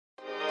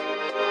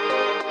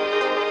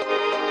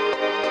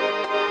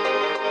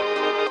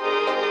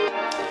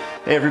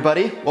Hey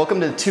everybody, welcome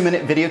to the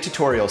 2-minute video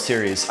tutorial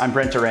series. I'm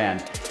Brent.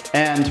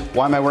 And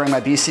why am I wearing my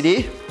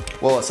BCD?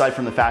 Well, aside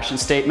from the fashion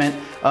statement,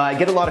 I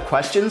get a lot of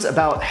questions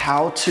about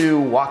how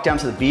to walk down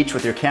to the beach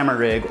with your camera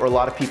rig, or a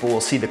lot of people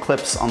will see the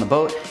clips on the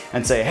boat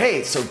and say,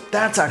 hey, so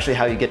that's actually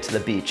how you get to the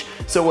beach.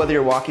 So whether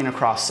you're walking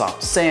across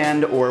soft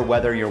sand or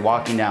whether you're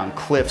walking down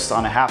cliffs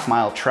on a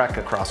half-mile trek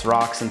across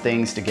rocks and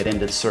things to get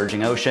into the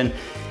surging ocean,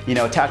 you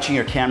know, attaching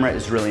your camera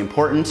is really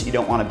important. You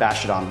don't want to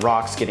bash it on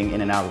rocks getting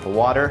in and out of the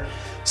water.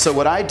 So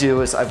what I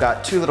do is I've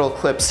got two little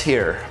clips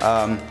here.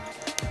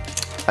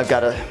 I've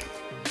got a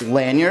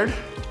lanyard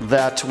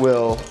that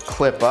will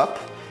clip up,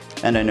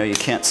 and I know you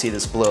can't see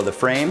this below the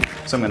frame,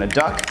 so I'm gonna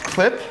duck,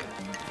 clip,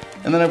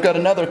 and then I've got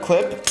another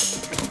clip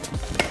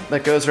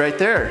that goes right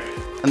there.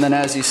 And then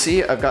as you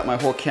see, I've got my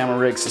whole camera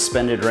rig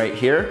suspended right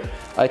here.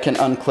 I can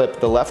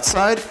unclip the left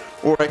side,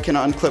 or I can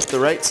unclip the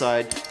right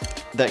side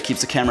that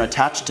keeps the camera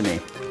attached to me.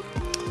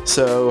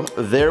 So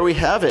there we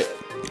have it.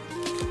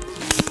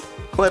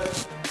 Clip.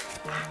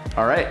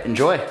 All right,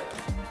 enjoy.